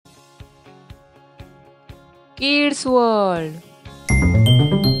Kids World.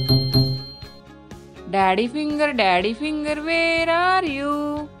 Daddy finger, where are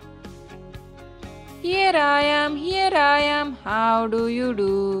you? Here I am, how do you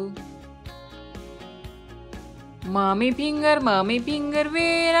do? Mommy finger,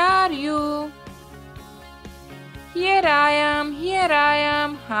 where are you? Here I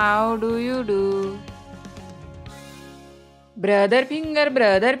am, how do you do? Brother finger,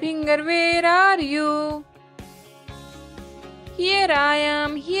 where are you? Here I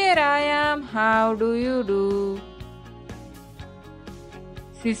am, how do you do?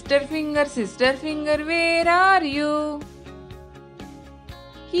 Sister finger, where are you?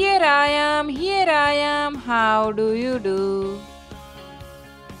 Here I am, how do you do?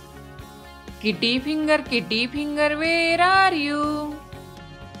 Kitty finger, where are you?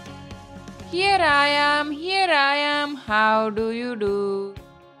 Here I am, how do you do?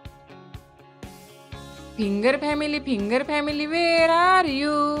 Finger family, where are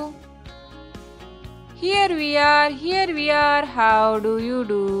you? Here we are, how do you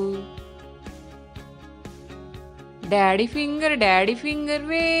do? Daddy finger,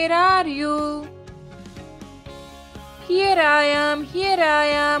 where are you? Here I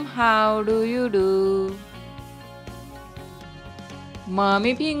am, how do you do?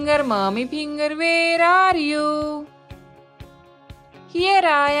 Mommy finger, where are you? Here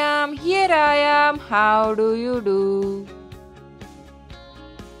I am, how do you do?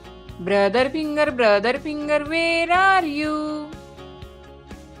 Brother finger, where are you?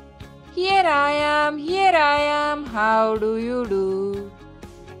 Here I am, how do you do?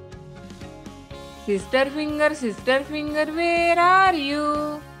 Sister finger, where are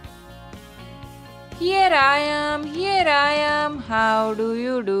you? Here I am, how do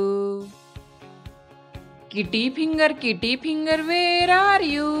you do? Kitty finger, where are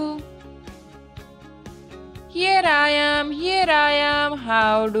you? Here I am,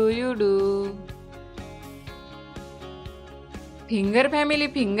 how do you do? Finger family,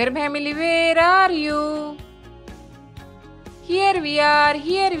 where are you? Here we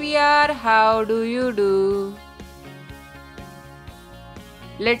are, how do you do?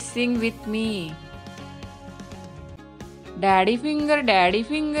 Let's sing with me. Daddy finger,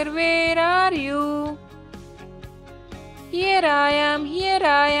 where are you? Here I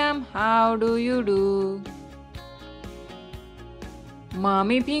am, how do you do?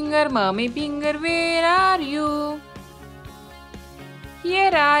 Mommy finger, where are you?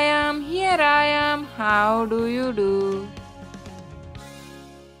 Here I am, how do you do?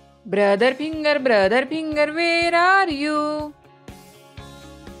 Brother finger, where are you?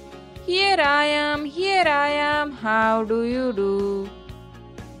 Here I am, how do you do?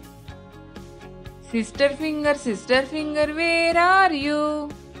 Sister finger, where are you?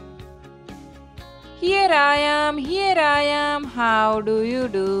 Here I am, how do you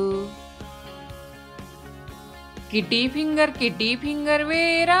do? Kitty finger,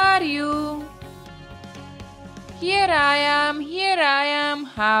 where are you? Here I am,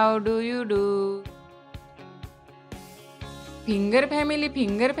 how do you do? Finger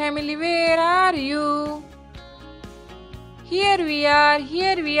family, where are you? Here we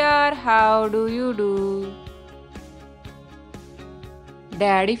are, how do you do?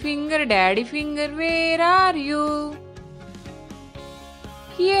 Daddy finger, where are you?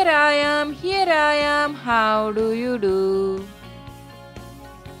 Here I am, how do you do?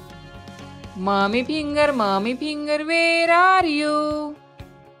 Mommy finger, where are you?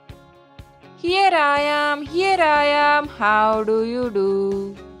 Here I am, how do you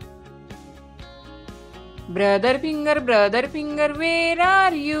do? Brother finger, where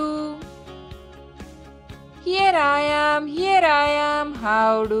are you? Here I am,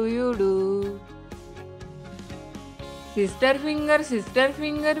 how do you do? Sister finger,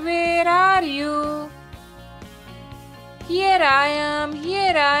 where are you? Here I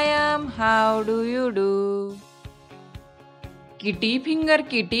am, how do you do? Kitty finger,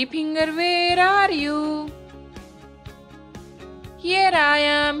 where are you? Here I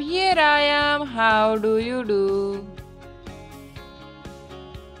am, how do you do?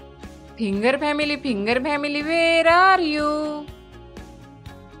 Finger family, where are you?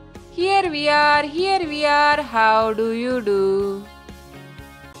 Here we are, how do you do?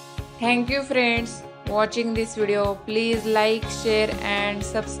 Thank you friends watching this video. Please like, share and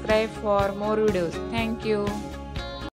subscribe for more videos. Thank you.